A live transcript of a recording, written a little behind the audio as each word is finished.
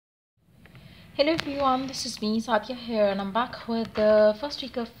Hello everyone, this is me Sadia here, and I'm back with the first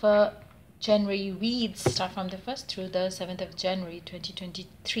week of January reads. Start from the 1st through the 7th of January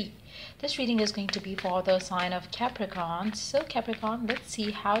 2023. This reading is going to be for the sign of Capricorn. So Capricorn, let's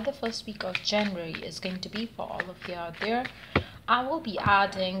see how the first week of January is going to be for all of you out there. I will be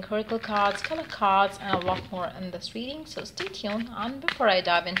adding oracle cards, color cards, and a lot more in this reading, so stay tuned. And before I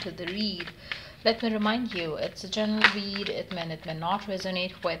dive into the read, let me remind you, it's a general read. It may not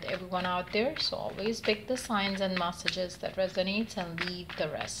resonate with everyone out there, so always pick the signs and messages that resonates and leave the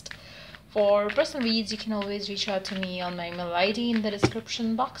rest. For personal reads, you can always reach out to me on my email ID in the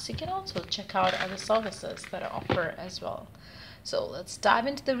description box. You can also check out other services that I offer as well. So let's dive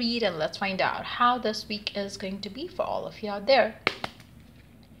into the read and let's find out how this week is going to be for all of you out there.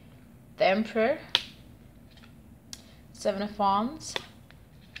 The Emperor, Seven of Wands,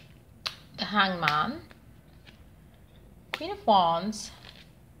 the Hangman, Queen of Wands,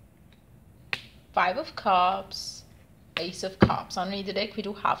 Five of Cups, Ace of Cups. Underneath the deck we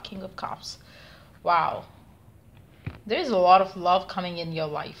do have King of Cups. Wow, there is a lot of love coming in your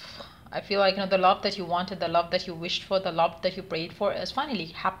life. I feel like, the love that you wanted, the love that you wished for, the love that you prayed for is finally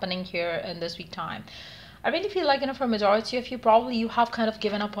happening here in this week time. I really feel like, for a majority of you, probably you have kind of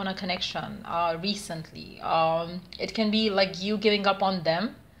given up on a connection recently. It can be like you giving up on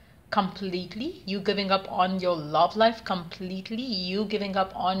them completely, you giving up on your love life completely, you giving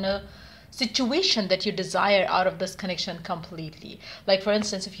up on a situation that you desire out of this connection completely. Like, for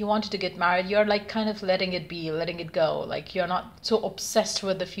instance, if you wanted to get married, you're like kind of letting it be, letting it go. Like, you're not so obsessed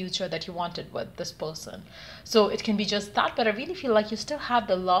with the future that you wanted with this person. So it can be just that, but I really feel like you still have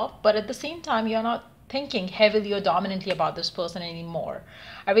the love, but at the same time you're not thinking heavily or dominantly about this person anymore.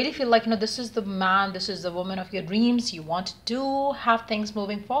 I really feel like, this is the man, this is the woman of your dreams. You want to have things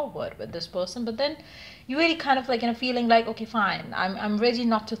moving forward with this person, but then you really kind of like, feeling like, okay, fine, I'm ready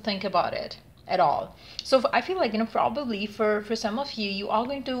not to think about it at all. So I feel like, probably for some of you, you are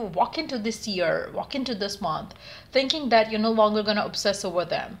going to walk into this year, walk into this month, thinking that you're no longer going to obsess over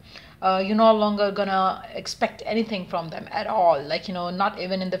them. You're no longer gonna expect anything from them at all, like, not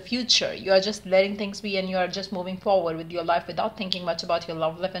even in the future. You are just letting things be and you are just moving forward with your life without thinking much about your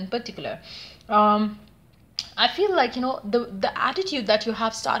love life in particular. I feel like, the attitude that you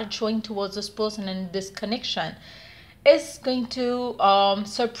have started showing towards this person and this connection is going to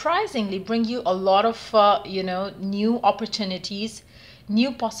surprisingly bring you a lot of new opportunities,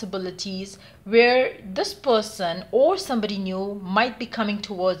 new possibilities, where this person or somebody new might be coming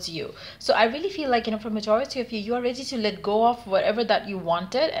towards you. So I really feel like, for majority of you, you are ready to let go of whatever that you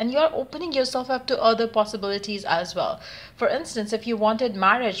wanted, and you are opening yourself up to other possibilities as well. For instance, if you wanted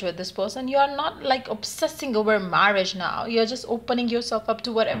marriage with this person, you are not like obsessing over marriage now. You're just opening yourself up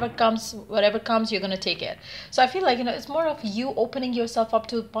to whatever comes, you're gonna take it. So I feel like, it's more of you opening yourself up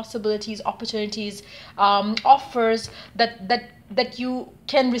to possibilities, opportunities, offers that you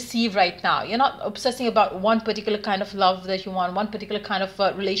can receive right now. You're not obsessing about one particular kind of love that you want, one particular kind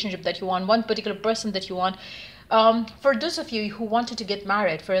of relationship that you want, one particular person that you want. For those of you who wanted to get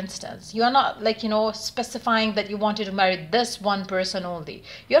married, for instance, you are not like, specifying that you wanted to marry this one person only.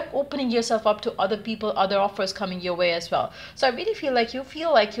 You're opening yourself up to other people, other offers coming your way as well. So I really feel like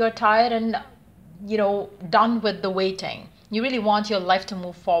you're tired and, done with the waiting. You really want your life to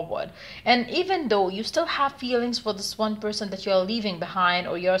move forward. And even though you still have feelings for this one person that you're leaving behind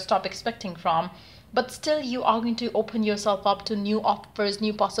or you're stop expecting from, but still you are going to open yourself up to new offers,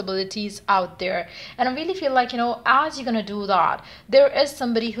 new possibilities out there. And I really feel like, as you're going to do that, there is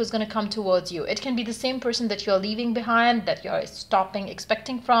somebody who's going to come towards you. It can be the same person that you're leaving behind, that you're stopping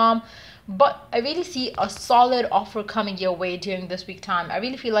expecting from. But I really see a solid offer coming your way during this week time. I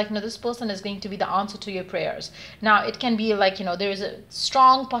really feel like, this person is going to be the answer to your prayers. Now, it can be like, there is a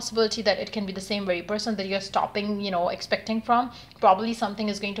strong possibility that it can be the same very person that you're stopping, expecting from. Probably something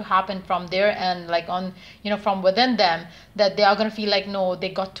is going to happen from there and like on, from within them, that they are going to feel like, no, they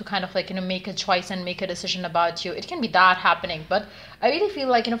got to kind of like, make a choice and make a decision about you. It can be that happening. But I really feel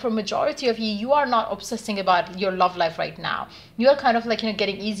like, for majority of you, you are not obsessing about your love life right now. You are kind of like,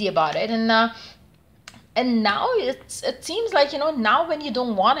 getting easy about it. And now it seems like, now when you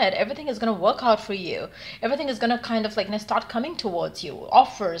don't want it, everything is going to work out for you. Everything is going to kind of like start coming towards you.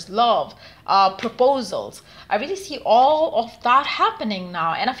 Offers, love, proposals. I really see all of that happening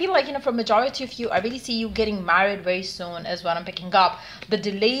now. And I feel like, for majority of you, I really see you getting married very soon is what I'm picking up. The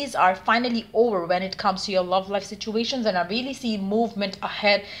delays are finally over when it comes to your love life situations. And I really see movement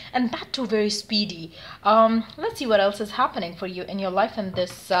ahead, and that too very speedy. Let's see what else is happening for you in your life in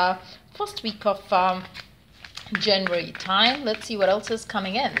this first week of January time. Let's see what else is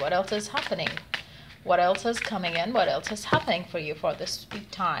coming in, what else is happening. What else is coming in? What else is happening for you for this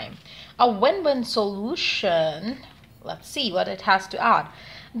week time? A win-win solution. Let's see what it has to add.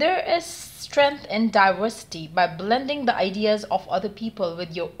 There is strength in diversity. By blending the ideas of other people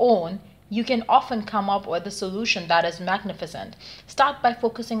with your own, you can often come up with a solution that is magnificent. Start by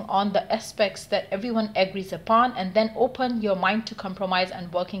focusing on the aspects that everyone agrees upon, and then open your mind to compromise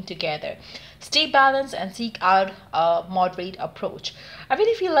and working together. Stay balanced and seek out a moderate approach. I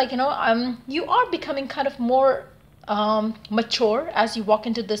really feel like, you are becoming kind of more mature as you walk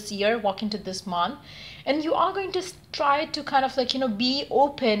into this year, walk into this month, and you are going to try to kind of like, be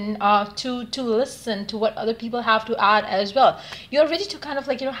open to listen to what other people have to add as well. You're ready to kind of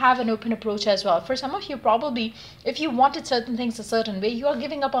like, have an open approach as well. For some of you, probably if you wanted certain things a certain way, you are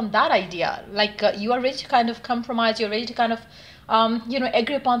giving up on that idea. Like you are ready to kind of compromise. You're ready to kind of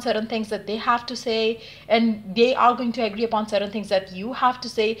agree upon certain things that they have to say, and they are going to agree upon certain things that you have to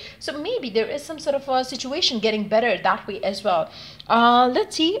say. So maybe there is some sort of a situation getting better that way as well.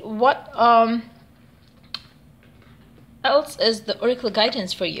 Let's see what else is the oracle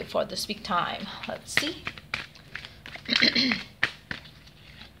guidance for you for this week time. Let's see.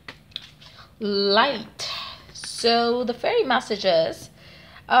 Light. So the fairy messages.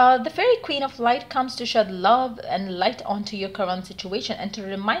 The fairy queen of light comes to shed love and light onto your current situation and to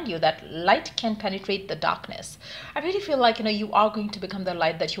remind you that light can penetrate the darkness. I really feel like you are going to become the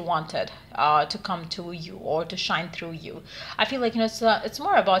light that you wanted to come to you or to shine through you. I feel like it's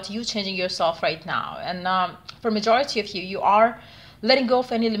more about you changing yourself right now, and for majority of you, you are letting go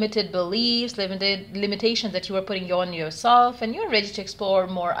of any limited beliefs, limited limitations that you were putting on yourself, and you're ready to explore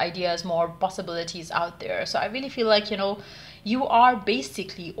more ideas, more possibilities out there. So I really feel like you are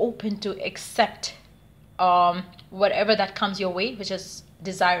basically open to accept whatever that comes your way, which is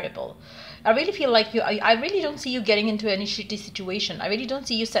desirable. I really feel like I really don't see you getting into any shitty situation. I really don't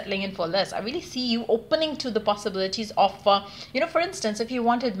see you settling in for less. I really see you opening to the possibilities of, for instance, if you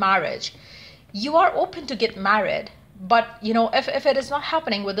wanted marriage, you are open to get married. But if it is not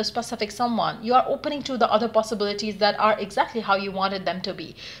happening with a specific someone, you are opening to the other possibilities that are exactly how you wanted them to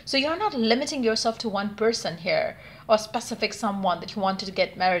be. So you're not limiting yourself to one person here, or specific someone that you wanted to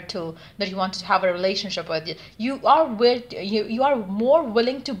get married to, that you wanted to have a relationship with. You are more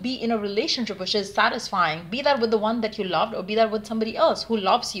willing to be in a relationship which is satisfying, be that with the one that you loved, or be that with somebody else who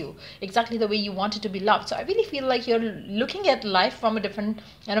loves you exactly the way you wanted to be loved. So I really feel like you're looking at life from a different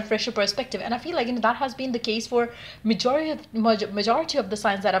and a fresher perspective, and I feel like that has been the case for majority of the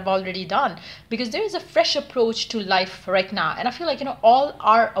signs that I've already done, because there is a fresh approach to life right now, and I feel like all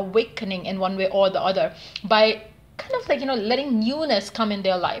are awakening in one way or the other by kind of like letting newness come in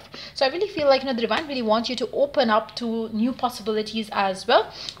their life. So I really feel like the divine really wants you to open up to new possibilities as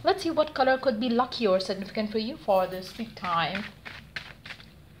well. Let's see what color could be lucky or significant for you for this week time.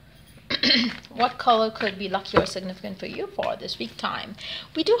 What color could be lucky or significant for you for this week time?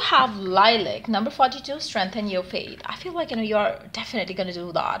 We do have lilac, number 42, strengthen your faith. I feel like you're definitely going to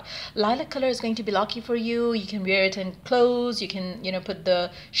do that. Lilac color is going to be lucky for you. You can wear it in clothes. You can put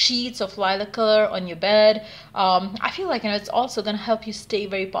the sheets of lilac color on your bed. I feel like it's also going to help you stay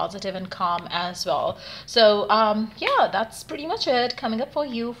very positive and calm as well. So yeah, that's pretty much it coming up for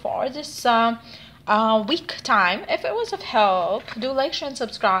you for this week time. If it was of help, do like, share, and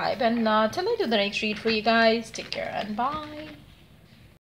subscribe, and till I do the next read for you guys, take care and bye.